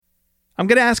I'm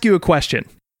going to ask you a question.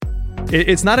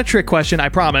 It's not a trick question, I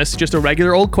promise, just a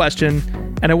regular old question,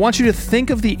 and I want you to think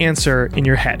of the answer in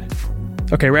your head.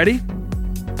 Okay, ready?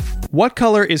 What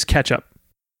color is ketchup?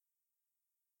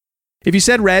 If you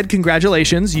said red,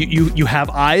 congratulations, you have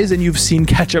eyes and you've seen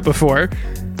ketchup before,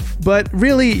 but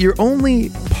really, you're only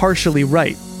partially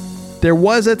right. There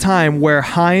was a time where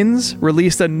Heinz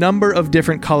released a number of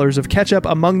different colors of ketchup,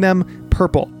 among them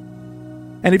purple.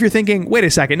 And if you're thinking, wait a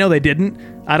second, no they didn't,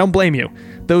 I don't blame you.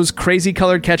 Those crazy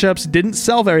colored ketchups didn't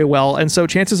sell very well, and so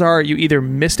chances are you either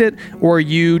missed it or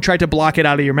you tried to block it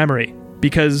out of your memory,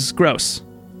 because gross.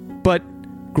 But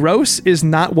gross is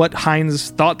not what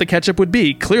Heinz thought the ketchup would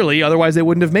be, clearly, otherwise they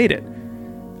wouldn't have made it.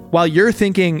 While you're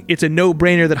thinking it's a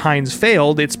no-brainer that Heinz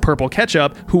failed, it's purple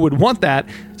ketchup, who would want that?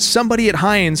 Somebody at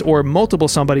Heinz, or multiple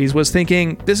somebodies, was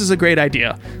thinking, this is a great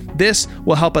idea. This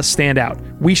will help us stand out.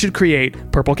 We should create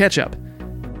purple ketchup.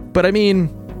 But I mean,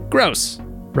 gross,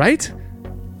 right?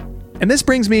 And this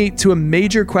brings me to a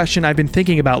major question I've been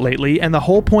thinking about lately, and the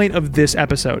whole point of this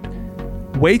episode.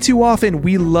 Way too often,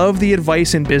 we love the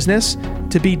advice in business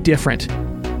to be different.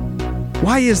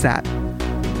 Why is that?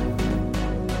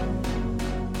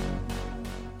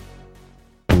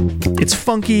 It's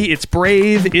funky, it's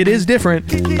brave, it is different.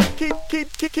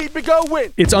 Keep it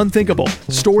going. It's unthinkable.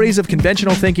 Stories of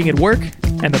conventional thinking at work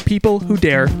and the people who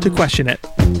dare to question it.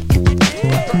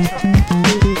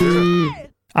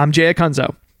 I'm Jay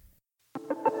Acunzo.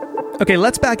 Okay,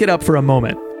 let's back it up for a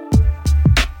moment.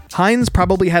 Heinz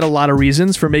probably had a lot of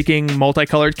reasons for making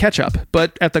multicolored ketchup,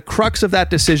 but at the crux of that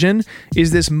decision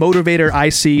is this motivator I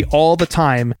see all the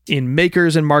time in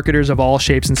makers and marketers of all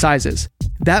shapes and sizes.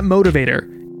 That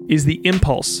motivator is the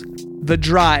impulse, the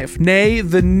drive, nay,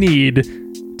 the need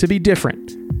to be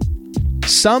different.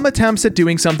 Some attempts at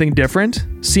doing something different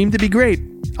seem to be great.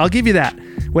 I'll give you that.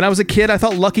 When I was a kid, I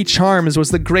thought Lucky Charms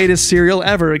was the greatest cereal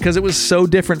ever because it was so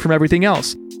different from everything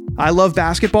else. I love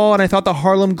basketball, and I thought the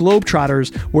Harlem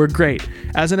Globetrotters were great.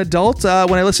 As an adult,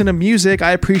 when I listen to music,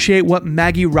 I appreciate what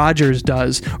Maggie Rogers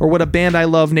does, or what a band I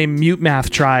love named Mute Math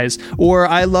tries, or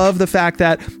I love the fact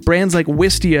that brands like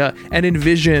Wistia and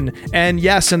Envision, and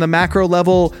yes, in the macro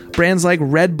level, brands like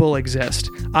Red Bull exist.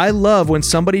 I love when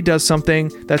somebody does something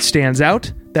that stands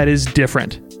out, that is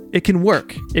different. It can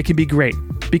work. It can be great.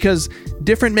 Because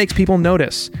different makes people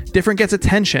notice. Different gets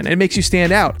attention. It makes you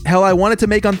stand out. Hell, I wanted to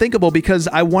make Unthinkable because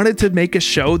I wanted to make a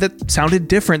show that sounded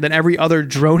different than every other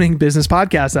droning business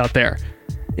podcast out there.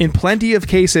 In plenty of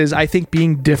cases, I think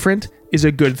being different is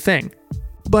a good thing.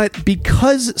 But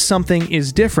because something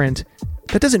is different,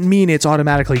 that doesn't mean it's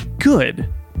automatically good,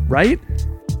 right?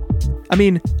 I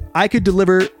mean, I could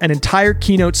deliver an entire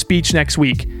keynote speech next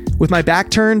week with my back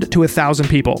turned to 1,000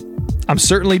 people. I'm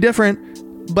certainly different,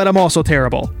 but I'm also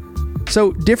terrible.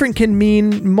 So different can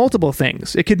mean multiple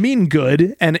things. It could mean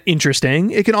good and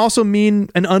interesting. It can also mean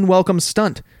an unwelcome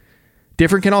stunt.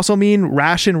 Different can also mean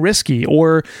rash and risky,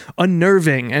 or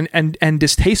unnerving and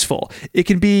distasteful. It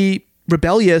can be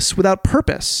rebellious without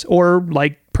purpose, or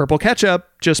like purple ketchup,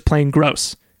 just plain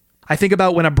gross. I think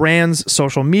about when a brand's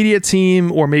social media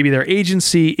team or maybe their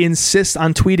agency insists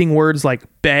on tweeting words like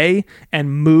bae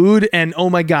and mood and oh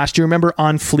my gosh, do you remember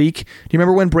on fleek? Do you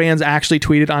remember when brands actually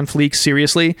tweeted on fleek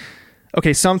seriously?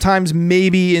 Okay, sometimes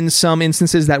maybe in some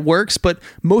instances that works, but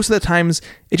most of the times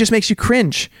it just makes you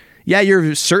cringe. Yeah,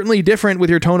 you're certainly different with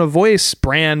your tone of voice,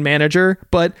 brand manager,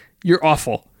 but you're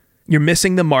awful. You're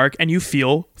missing the mark and you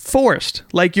feel forced,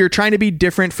 like you're trying to be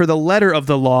different for the letter of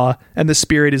the law and the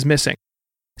spirit is missing.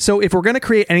 So if we're going to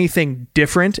create anything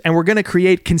different and we're going to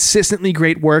create consistently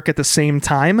great work at the same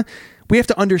time, we have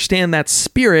to understand that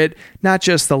spirit, not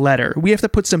just the letter. We have to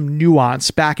put some nuance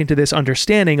back into this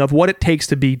understanding of what it takes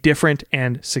to be different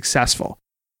and successful.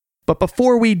 But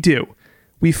before we do,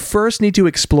 we first need to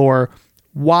explore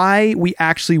why we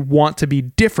actually want to be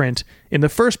different in the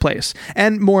first place.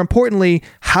 And more importantly,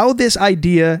 how this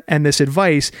idea and this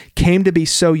advice came to be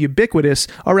so ubiquitous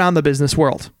around the business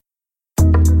world.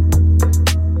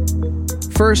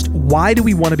 First, why do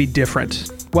we want to be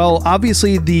different? Well,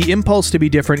 obviously, the impulse to be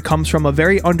different comes from a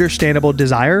very understandable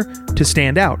desire to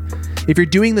stand out. If you're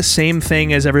doing the same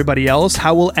thing as everybody else,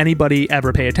 how will anybody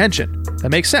ever pay attention? That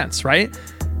makes sense, right?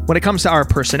 When it comes to our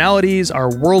personalities, our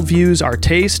worldviews, our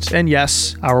tastes, and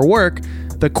yes, our work,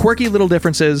 the quirky little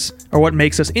differences are what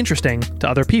makes us interesting to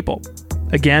other people.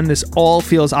 Again, this all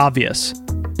feels obvious,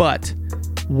 but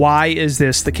why is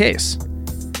this the case?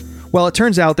 Well, it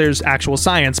turns out there's actual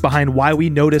science behind why we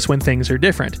notice when things are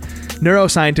different.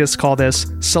 Neuroscientists call this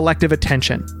selective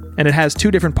attention, and it has two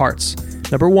different parts.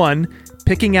 Number one,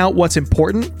 picking out what's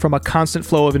important from a constant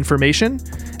flow of information.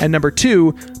 And number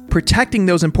 2, protecting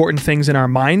those important things in our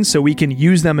minds so we can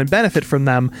use them and benefit from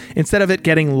them instead of it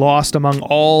getting lost among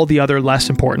all the other less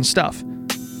important stuff.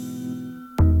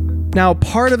 Now,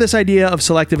 part of this idea of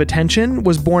selective attention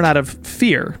was born out of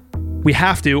fear. We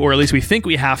have to, or at least we think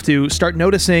we have to, start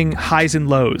noticing highs and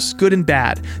lows, good and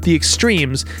bad, the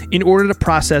extremes, in order to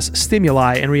process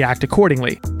stimuli and react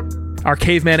accordingly. Our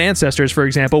caveman ancestors, for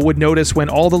example, would notice when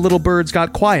all the little birds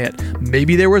got quiet.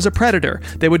 Maybe there was a predator.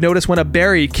 They would notice when a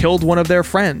berry killed one of their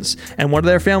friends and one of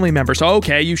their family members.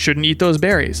 Okay, you shouldn't eat those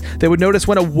berries. They would notice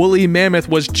when a woolly mammoth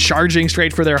was charging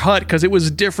straight for their hut because it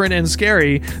was different and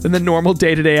scary than the normal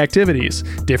day-to-day activities.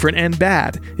 Different and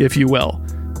bad, if you will.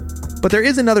 But there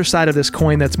is another side of this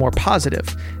coin that's more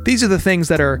positive. These are the things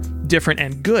that are different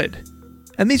and good.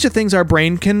 And these are things our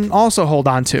brain can also hold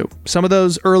on to. Some of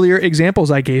those earlier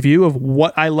examples I gave you of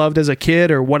what I loved as a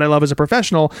kid or what I love as a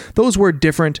professional, those were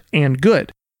different and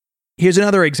good. Here's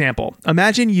another example.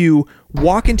 Imagine you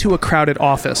walk into a crowded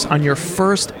office on your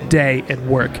first day at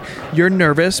work. You're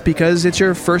nervous because it's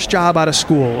your first job out of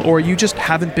school, or you just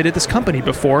haven't been at this company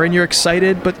before and you're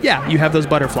excited, but yeah, you have those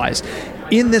butterflies.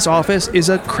 In this office is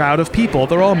a crowd of people.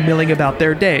 They're all milling about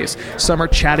their days. Some are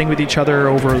chatting with each other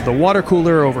over the water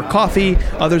cooler, over coffee.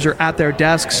 Others are at their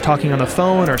desks talking on the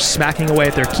phone or smacking away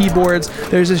at their keyboards.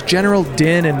 There's this general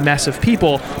din and mess of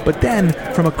people. But then,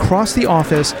 from across the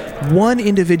office, one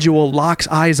individual locks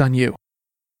eyes on you.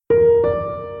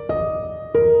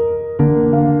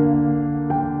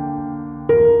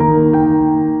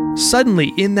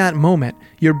 Suddenly, in that moment,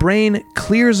 your brain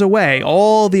clears away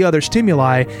all the other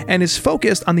stimuli and is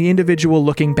focused on the individual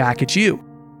looking back at you.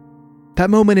 That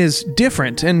moment is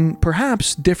different, and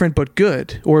perhaps different but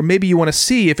good. Or maybe you want to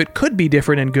see if it could be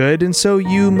different and good, and so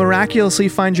you miraculously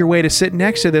find your way to sit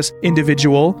next to this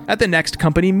individual at the next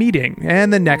company meeting,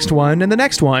 and the next one, and the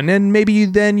next one, and maybe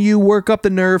then you work up the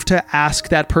nerve to ask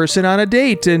that person on a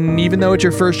date, and even though it's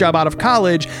your first job out of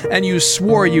college, and you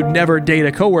swore you'd never date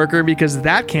a coworker because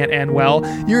that can't end well,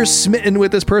 you're smitten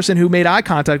with this person who made eye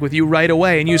contact with you right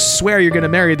away, and you swear you're going to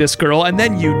marry this girl, and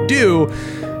then you do.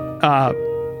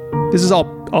 This is all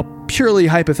purely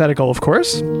hypothetical, of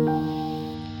course.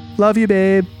 Love you,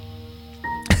 babe.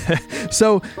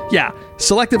 So, yeah,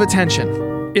 selective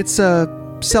attention. It's a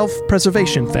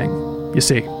self-preservation thing, you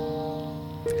see.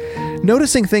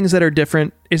 Noticing things that are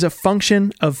different is a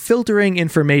function of filtering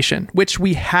information, which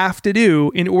we have to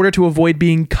do in order to avoid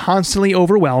being constantly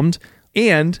overwhelmed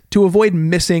and to avoid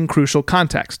missing crucial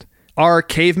context. Our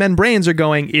cavemen brains are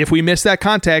going, if we miss that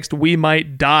context, we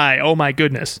might die. Oh my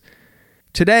goodness.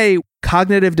 Today,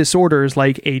 cognitive disorders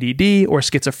like ADD or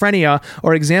schizophrenia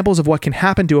are examples of what can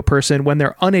happen to a person when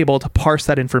they're unable to parse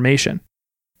that information.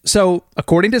 So,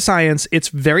 according to science, it's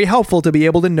very helpful to be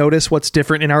able to notice what's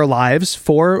different in our lives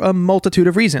for a multitude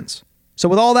of reasons. So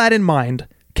with all that in mind,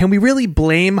 can we really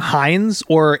blame Heinz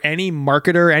or any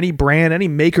marketer, any brand, any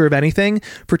maker of anything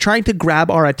for trying to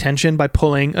grab our attention by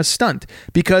pulling a stunt?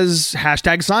 Because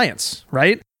 #science,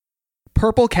 right?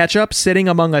 Purple ketchup sitting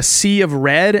among a sea of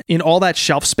red in all that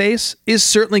shelf space is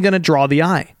certainly going to draw the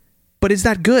eye. But is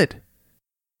that good?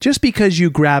 Just because you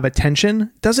grab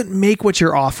attention doesn't make what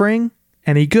you're offering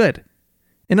any good.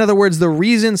 In other words, the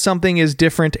reason something is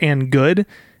different and good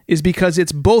is because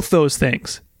it's both those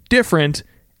things, different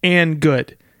and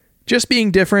good. Just being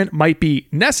different might be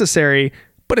necessary,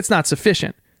 but it's not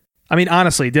sufficient. I mean,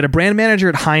 honestly, did a brand manager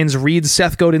at Heinz read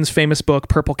Seth Godin's famous book,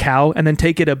 Purple Cow, and then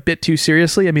take it a bit too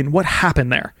seriously? I mean, what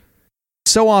happened there?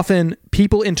 So often,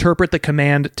 people interpret the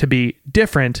command to be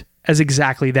different as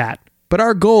exactly that. But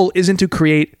our goal isn't to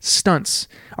create stunts.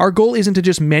 Our goal isn't to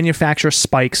just manufacture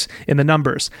spikes in the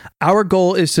numbers. Our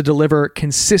goal is to deliver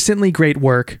consistently great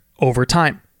work over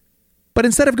time. But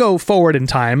instead of go forward in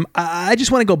time, I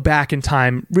just want to go back in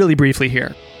time really briefly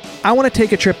here. I want to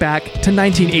take a trip back to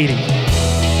 1980.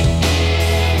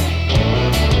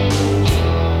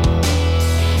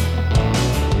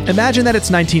 Imagine that it's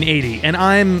 1980, and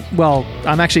I'm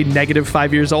actually negative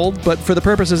 5 years old, but for the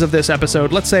purposes of this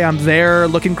episode, let's say I'm there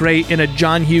looking great in a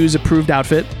John Hughes approved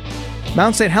outfit.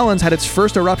 Mount St. Helens had its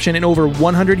first eruption in over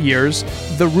 100 years,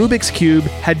 the Rubik's Cube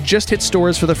had just hit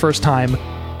stores for the first time,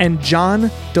 and John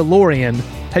DeLorean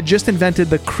had just invented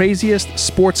the craziest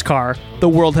sports car the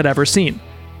world had ever seen.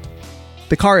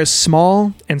 The car is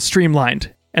small and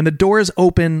streamlined, and the doors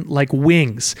open like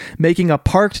wings, making a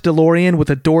parked DeLorean with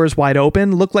the doors wide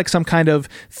open look like some kind of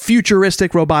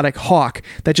futuristic robotic hawk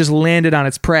that just landed on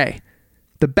its prey.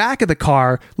 The back of the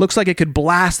car looks like it could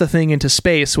blast the thing into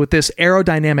space with this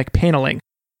aerodynamic paneling.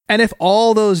 And if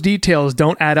all those details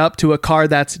don't add up to a car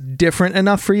that's different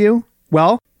enough for you,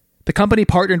 well, The company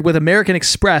partnered with American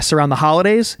Express around the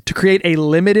holidays to create a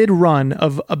limited run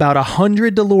of about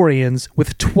 100 DeLoreans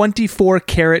with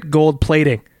 24-karat gold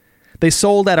plating. They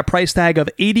sold at a price tag of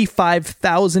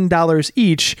 $85,000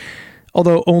 each,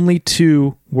 although only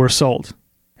 2 were sold.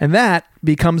 And that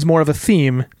becomes more of a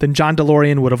theme than John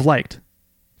DeLorean would have liked.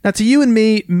 Now, to you and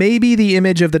me, maybe the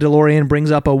image of the DeLorean brings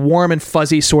up a warm and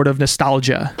fuzzy sort of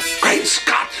nostalgia. Great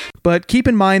Scott! But keep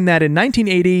in mind that in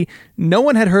 1980, no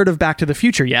one had heard of Back to the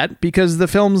Future yet because the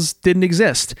films didn't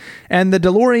exist, and the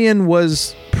DeLorean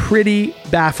was pretty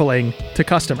baffling to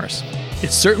customers.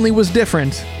 It certainly was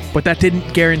different, but that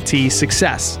didn't guarantee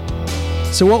success.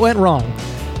 So what went wrong?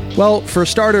 Well, for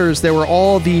starters, there were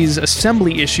all these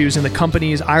assembly issues in the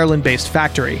company's Ireland-based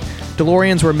factory.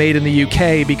 DeLoreans were made in the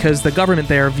UK because the government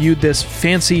there viewed this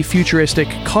fancy, futuristic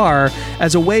car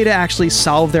as a way to actually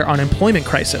solve their unemployment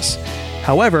crisis.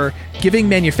 However, giving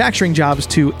manufacturing jobs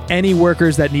to any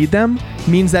workers that need them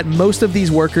means that most of these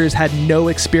workers had no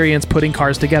experience putting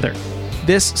cars together.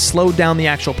 This slowed down the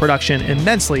actual production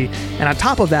immensely, and on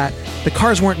top of that, the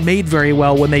cars weren't made very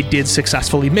well when they did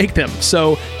successfully make them,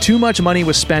 so too much money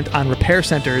was spent on repair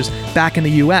centers back in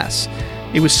the US.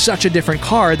 It was such a different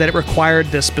car that it required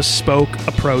this bespoke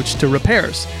approach to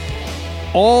repairs.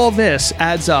 All this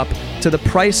adds up to the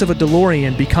price of a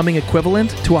DeLorean becoming equivalent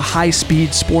to a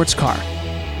high-speed sports car.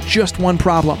 Just one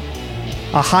problem.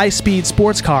 A high-speed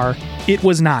sports car, it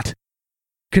was not.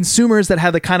 Consumers that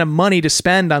had the kind of money to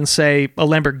spend on, say, a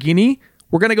Lamborghini,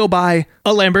 were going to go buy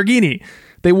a Lamborghini.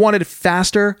 They wanted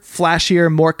faster, flashier,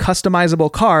 more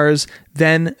customizable cars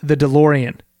than the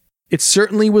DeLorean. It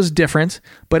certainly was different,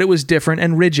 but it was different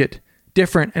and rigid,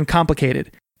 different and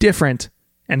complicated, different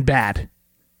and bad.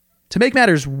 To make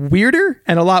matters weirder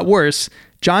and a lot worse,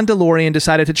 John DeLorean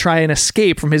decided to try and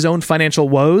escape from his own financial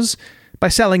woes by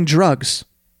selling drugs.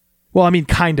 Well, I mean,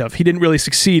 kind of. He didn't really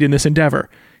succeed in this endeavor.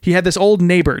 He had this old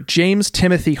neighbor, James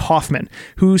Timothy Hoffman,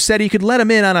 who said he could let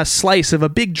him in on a slice of a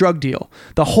big drug deal.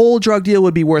 The whole drug deal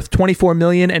would be worth $24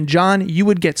 million, and John, you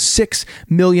would get $6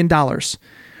 million.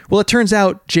 Well, it turns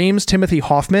out James Timothy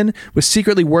Hoffman was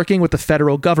secretly working with the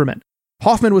federal government.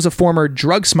 Hoffman was a former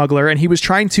drug smuggler, and he was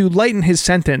trying to lighten his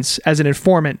sentence as an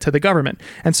informant to the government.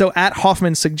 And so at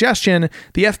Hoffman's suggestion,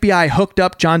 the FBI hooked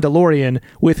up John DeLorean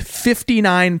with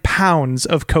 59 pounds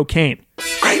of cocaine.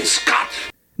 Great Scott!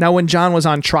 Now, when John was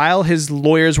on trial, his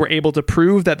lawyers were able to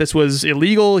prove that this was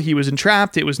illegal, he was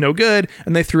entrapped, it was no good,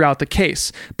 and they threw out the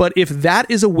case. But if that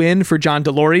is a win for John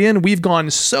DeLorean, we've gone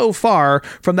so far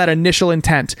from that initial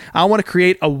intent. I want to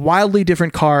create a wildly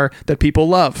different car that people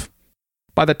love.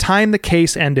 By the time the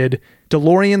case ended,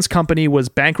 DeLorean's company was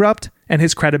bankrupt and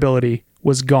his credibility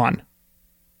was gone.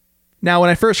 Now,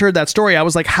 when I first heard that story, I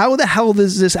was like, how the hell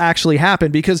does this actually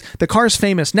happen? Because the car's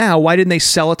famous now. Why didn't they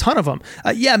sell a ton of them?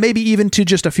 Yeah, maybe even to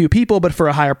just a few people, but for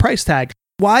a higher price tag.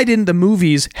 Why didn't the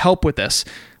movies help with this?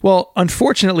 Well,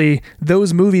 unfortunately,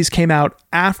 those movies came out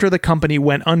after the company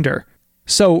went under.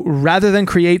 So rather than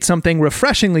create something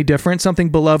refreshingly different, something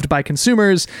beloved by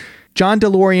consumers, John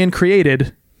DeLorean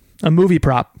created a movie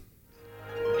prop.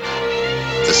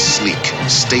 The sleek,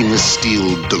 stainless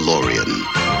steel DeLorean.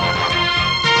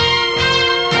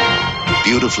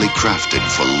 Beautifully crafted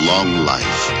for long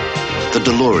life, the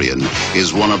DeLorean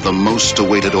is one of the most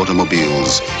awaited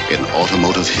automobiles in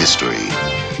automotive history.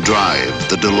 Drive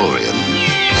the DeLorean.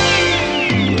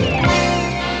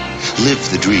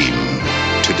 Live the dream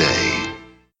today.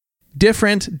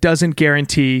 Different doesn't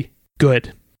guarantee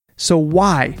good. So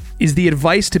why is the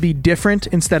advice to be different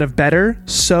instead of better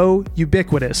so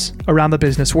ubiquitous around the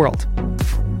business world?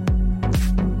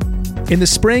 In the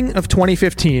spring of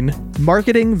 2015,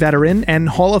 marketing veteran and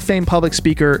Hall of Fame public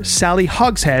speaker Sally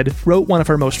Hogshead wrote one of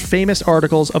her most famous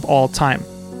articles of all time.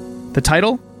 The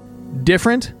title?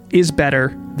 Different is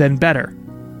better than better.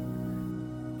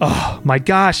 Oh my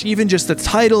gosh, even just the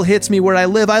title hits me where I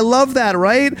live. I love that,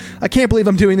 right? I can't believe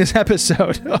I'm doing this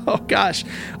episode. Oh gosh,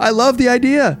 I love the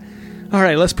idea. All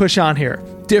right, let's push on here.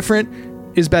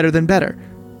 Different is better than better.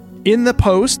 In the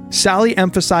post, Sally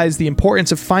emphasized the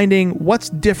importance of finding what's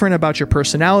different about your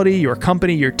personality, your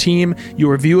company, your team,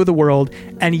 your view of the world,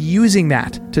 and using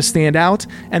that to stand out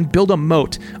and build a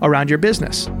moat around your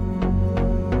business.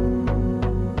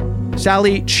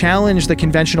 Sally challenged the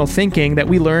conventional thinking that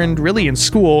we learned really in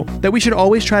school, that we should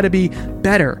always try to be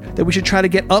better, that we should try to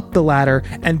get up the ladder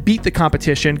and beat the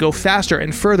competition, go faster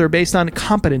and further based on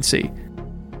competency.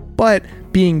 But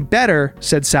being better,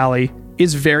 said Sally,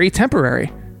 is very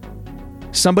temporary.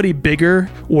 Somebody bigger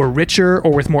or richer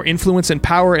or with more influence and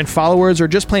power and followers or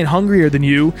just plain hungrier than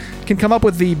you can come up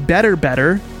with the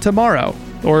better tomorrow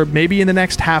or maybe in the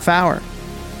next half hour.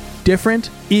 Different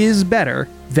is better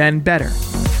than better.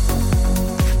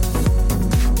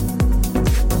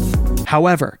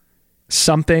 However,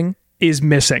 something is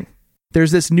missing.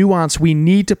 There's this nuance we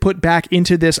need to put back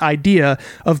into this idea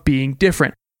of being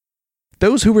different.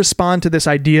 Those who respond to this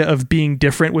idea of being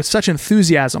different with such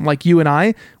enthusiasm, like you and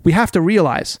I, we have to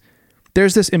realize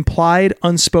there's this implied,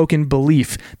 unspoken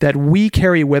belief that we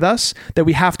carry with us that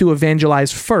we have to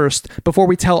evangelize first before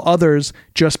we tell others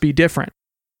just be different.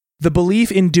 The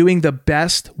belief in doing the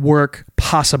best work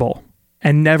possible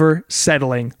and never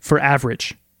settling for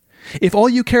average. If all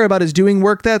you care about is doing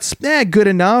work that's good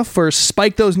enough or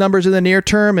spike those numbers in the near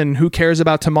term and who cares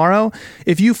about tomorrow,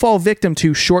 if you fall victim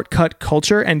to shortcut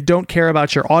culture and don't care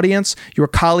about your audience, your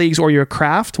colleagues, or your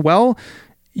craft, well,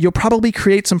 you'll probably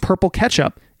create some purple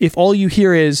ketchup if all you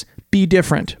hear is be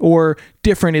different or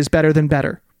different is better than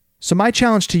better. So my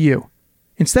challenge to you,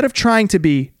 instead of trying to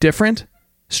be different,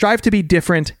 strive to be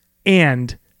different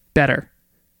and better.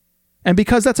 And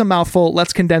because that's a mouthful,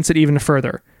 let's condense it even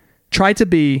further. Try to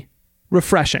be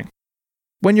refreshing.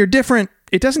 When you're different,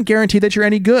 it doesn't guarantee that you're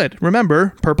any good.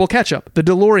 Remember, purple ketchup, the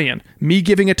DeLorean, me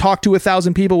giving a talk to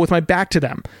 1,000 people with my back to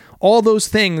them. All those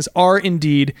things are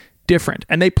indeed different,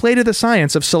 and they play to the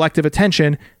science of selective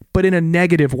attention, but in a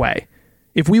negative way.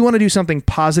 If we want to do something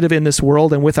positive in this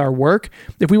world and with our work,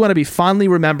 if we want to be fondly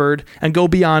remembered and go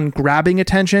beyond grabbing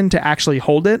attention to actually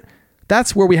hold it,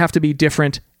 that's where we have to be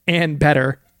different and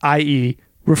better, i.e.,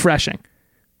 refreshing.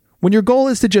 When your goal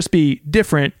is to just be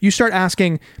different, you start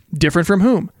asking, different from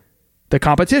whom? The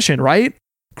competition, right?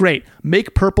 Great.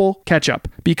 Make purple ketchup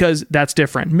because that's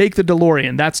different. Make the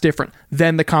DeLorean, that's different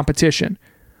than the competition.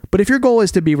 But if your goal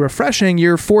is to be refreshing,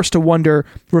 you're forced to wonder,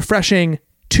 refreshing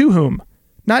to whom?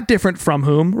 Not different from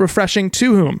whom, refreshing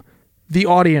to whom? The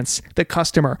audience, the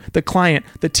customer, the client,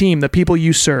 the team, the people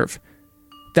you serve.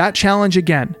 That challenge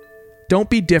again, don't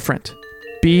be different.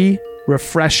 Be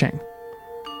refreshing.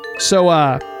 So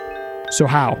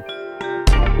how?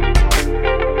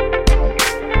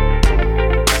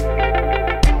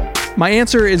 My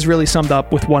answer is really summed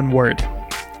up with one word: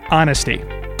 honesty.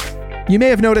 You may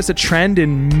have noticed a trend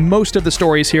in most of the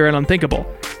stories here at Unthinkable.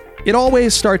 It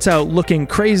always starts out looking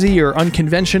crazy or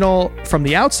unconventional from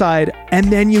the outside,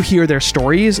 and then you hear their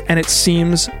stories and it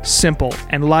seems simple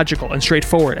and logical and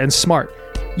straightforward and smart.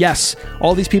 Yes,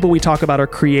 all these people we talk about are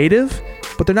creative,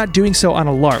 but they're not doing so on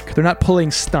a lark. They're not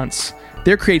pulling stunts.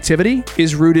 Their creativity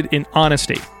is rooted in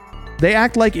honesty. They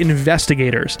act like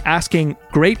investigators, asking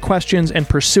great questions and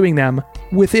pursuing them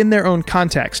within their own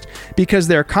context, because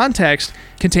their context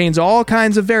contains all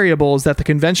kinds of variables that the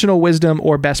conventional wisdom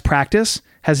or best practice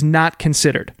has not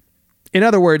considered. In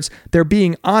other words, they're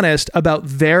being honest about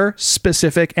their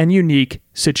specific and unique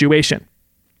situation.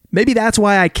 Maybe that's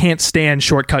why I can't stand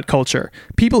shortcut culture.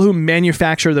 People who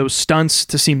manufacture those stunts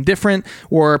to seem different,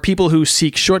 or people who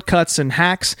seek shortcuts and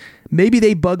hacks, maybe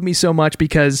they bug me so much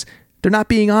because they're not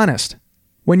being honest.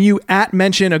 When you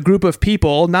mention a group of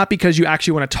people, not because you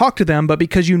actually want to talk to them, but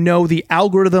because you know the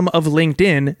algorithm of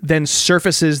LinkedIn then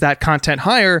surfaces that content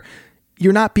higher,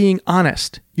 you're not being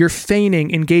honest. You're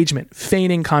feigning engagement,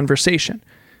 feigning conversation.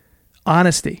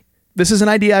 Honesty. This is an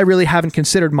idea I really haven't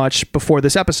considered much before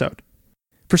this episode.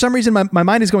 For some reason, my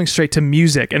mind is going straight to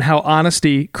music and how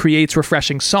honesty creates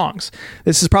refreshing songs.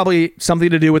 This is probably something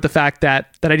to do with the fact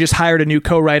that I just hired a new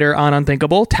co-writer on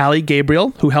Unthinkable. Tally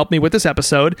Gabriel, who helped me with this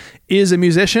episode, is a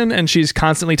musician, and she's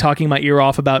constantly talking my ear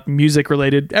off about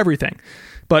music-related everything.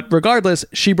 But regardless,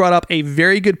 she brought up a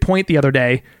very good point the other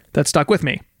day that stuck with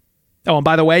me. Oh, and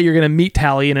by the way, you're going to meet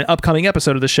Tally in an upcoming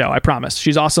episode of the show, I promise.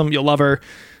 She's awesome. You'll love her.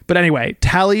 But anyway,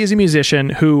 Tally is a musician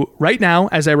who, right now,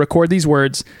 as I record these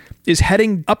words, is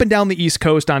heading up and down the East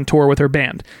Coast on tour with her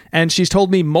band. And she's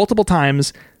told me multiple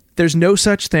times there's no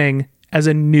such thing as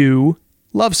a new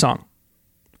love song.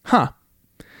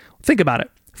 Think about it.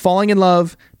 Falling in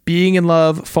love, being in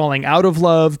love, falling out of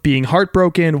love, being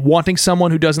heartbroken, wanting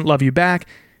someone who doesn't love you back.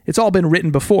 It's all been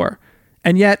written before.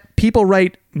 And yet people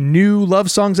write new love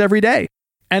songs every day.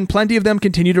 And plenty of them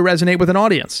continue to resonate with an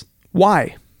audience.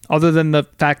 Why? Other than the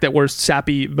fact that we're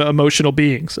sappy, emotional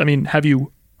beings. I mean, have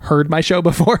you heard my show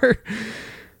before?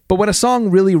 But when a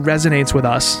song really resonates with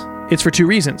us, it's for two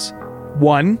reasons.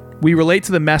 One, we relate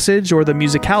to the message or the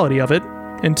musicality of it.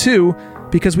 And two,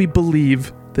 because we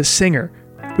believe the singer.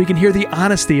 We can hear the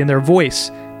honesty in their voice,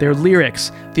 their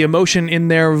lyrics, the emotion in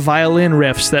their violin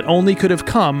riffs that only could have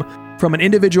come from an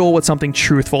individual with something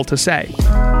truthful to say.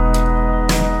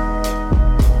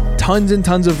 Tons and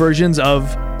tons of versions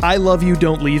of I Love You,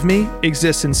 Don't Leave Me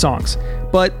exists in songs,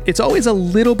 but it's always a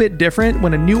little bit different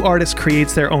when a new artist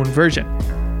creates their own version.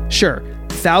 Sure,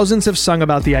 thousands have sung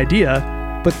about the idea,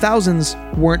 but thousands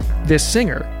weren't this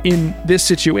singer in this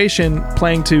situation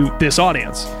playing to this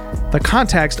audience. The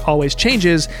context always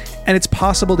changes, and it's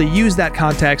possible to use that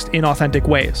context in authentic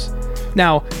ways.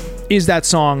 Now, is that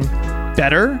song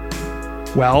better?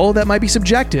 Well, that might be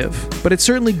subjective, but it's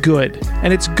certainly good,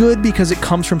 and it's good because it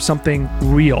comes from something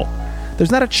real.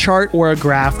 There's not a chart or a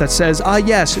graph that says,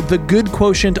 yes, the good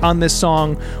quotient on this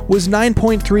song was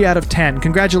 9.3 out of 10.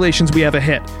 Congratulations, we have a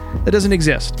hit. That doesn't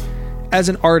exist. As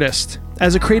an artist,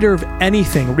 as a creator of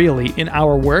anything really in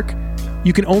our work,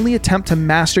 you can only attempt to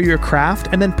master your craft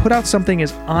and then put out something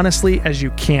as honestly as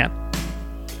you can.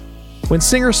 When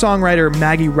singer-songwriter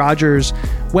Maggie Rogers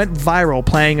went viral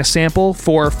playing a sample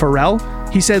for Pharrell,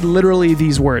 he said literally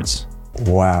these words.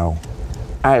 Wow.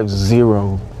 I have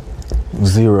zero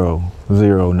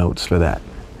notes for that.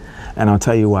 And I'll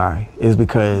tell you why. It's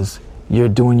because you're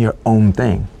doing your own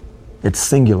thing. It's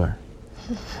singular.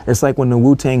 It's like when the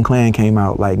Wu-Tang Clan came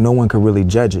out, like no one could really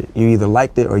judge it. You either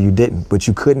liked it or you didn't, but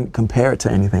you couldn't compare it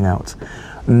to anything else.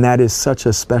 And that is such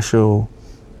a special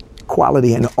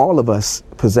quality, and all of us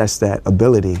possess that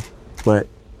ability, but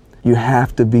you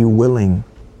have to be willing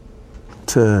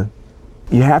to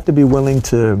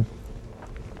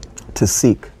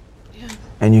seek. Yeah.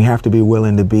 And you have to be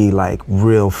willing to be like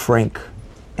real frank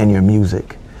in your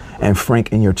music and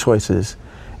frank in your choices.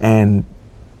 And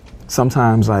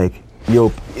sometimes like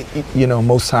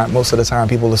most of the time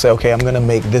people will say, okay, I'm gonna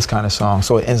make this kind of song,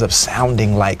 so it ends up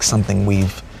sounding like something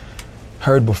we've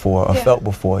heard before or felt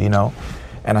before,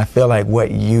 And I feel like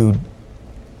what your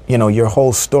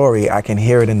whole story, I can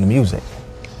hear it in the music.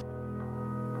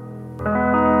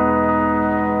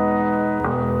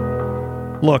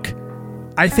 Look,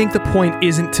 I think the point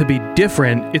isn't to be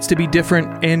different, it's to be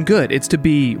different and good. It's to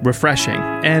be refreshing.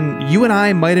 And you and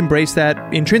I might embrace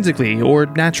that intrinsically or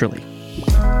naturally.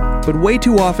 But way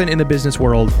too often in the business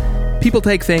world, people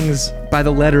take things by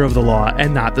the letter of the law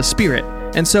and not the spirit.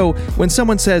 And so when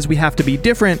someone says we have to be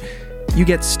different, you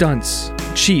get stunts,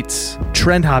 cheats,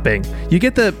 trend hopping. You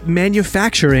get the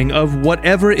manufacturing of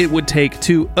whatever it would take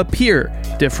to appear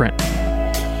different.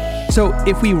 So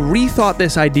if we rethought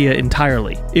this idea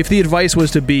entirely, if the advice was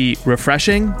to be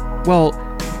refreshing, well,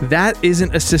 that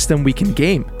isn't a system we can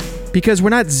game. Because we're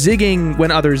not zigging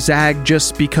when others zag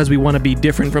just because we want to be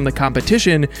different from the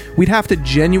competition. We'd have to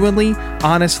genuinely,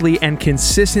 honestly, and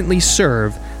consistently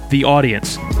serve the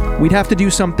audience. We'd have to do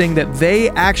something that they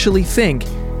actually think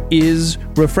is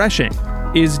refreshing,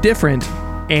 is different,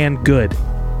 and good.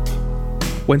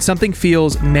 When something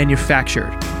feels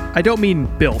manufactured, I don't mean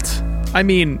built, I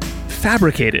mean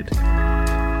fabricated.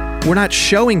 We're not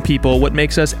showing people what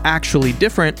makes us actually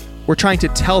different, we're trying to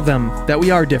tell them that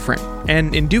we are different,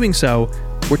 and in doing so,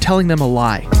 we're telling them a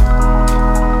lie.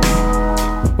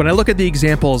 When I look at the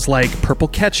examples like Purple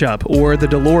Ketchup or the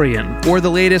DeLorean or the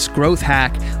latest growth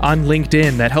hack on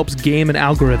LinkedIn that helps game an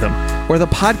algorithm or the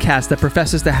podcast that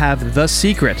professes to have the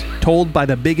secret told by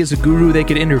the biggest guru they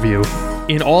could interview,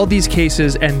 in all these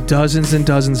cases and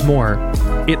dozens more,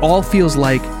 it all feels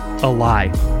like a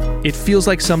lie. It feels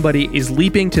like somebody is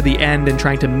leaping to the end and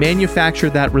trying to manufacture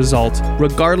that result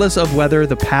regardless of whether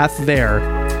the path there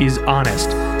is honest.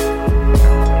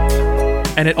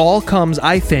 And it all comes,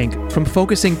 I think, from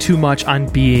focusing too much on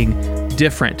being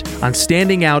different, on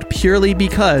standing out purely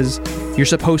because you're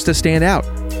supposed to stand out.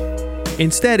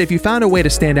 Instead, if you found a way to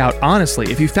stand out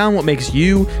honestly, if you found what makes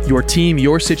you, your team,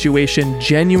 your situation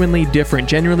genuinely different,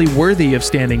 genuinely worthy of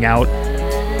standing out,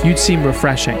 you'd seem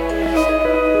refreshing.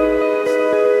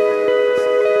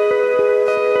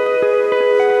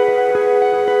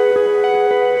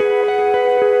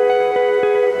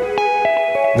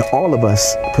 Now, all of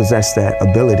us possess that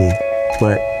ability,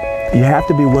 but you have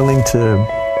to be willing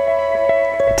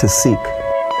to seek.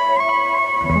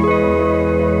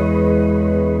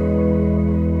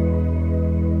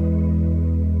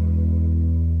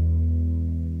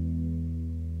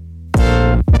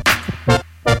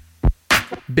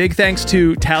 Big thanks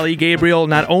to Tally Gabriel,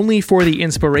 not only for the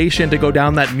inspiration to go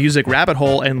down that music rabbit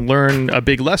hole and learn a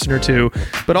big lesson or two,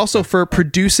 but also for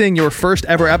producing your first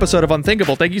ever episode of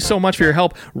Unthinkable. Thank you so much for your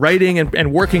help writing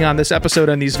and working on this episode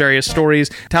and these various stories.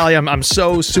 Tally, I'm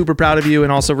so super proud of you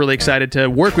and also really excited to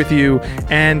work with you.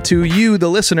 And to you, the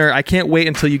listener, I can't wait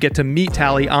until you get to meet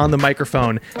Tally on the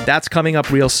microphone. That's coming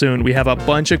up real soon. We have a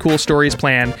bunch of cool stories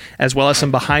planned, as well as some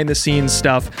behind the scenes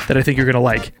stuff that I think you're going to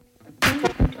like.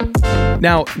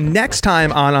 Now, next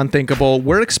time on Unthinkable,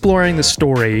 we're exploring the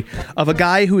story of a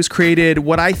guy who has created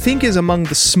what I think is among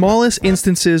the smallest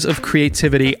instances of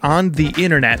creativity on the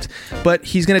internet, but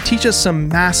he's going to teach us some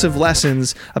massive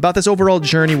lessons about this overall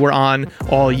journey we're on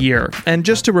all year. And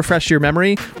just to refresh your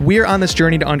memory, we're on this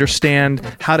journey to understand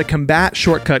how to combat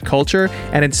shortcut culture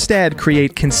and instead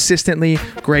create consistently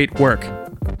great work.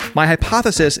 My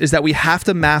hypothesis is that we have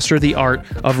to master the art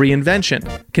of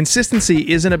reinvention. Consistency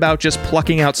isn't about just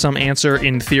plucking out some answer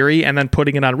in theory and then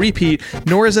putting it on repeat,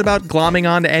 nor is it about glomming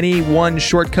onto any one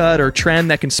shortcut or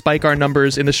trend that can spike our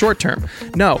numbers in the short term.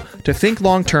 No, to think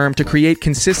long term, to create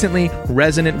consistently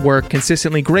resonant work,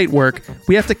 consistently great work,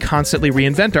 we have to constantly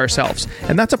reinvent ourselves.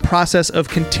 And that's a process of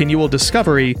continual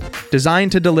discovery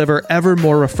designed to deliver ever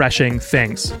more refreshing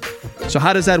things. So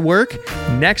how does that work?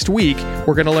 Next week,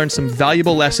 we're going to learn some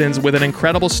valuable lessons with an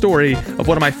incredible story of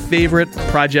one of my favorite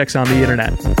projects on the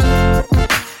internet.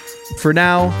 For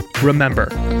now, remember,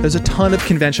 there's a ton of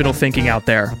conventional thinking out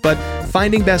there, but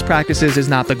finding best practices is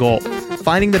not the goal.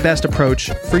 Finding the best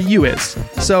approach for you is.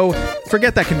 So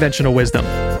forget that conventional wisdom.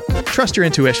 Trust your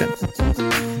intuition.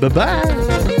 Bye-bye.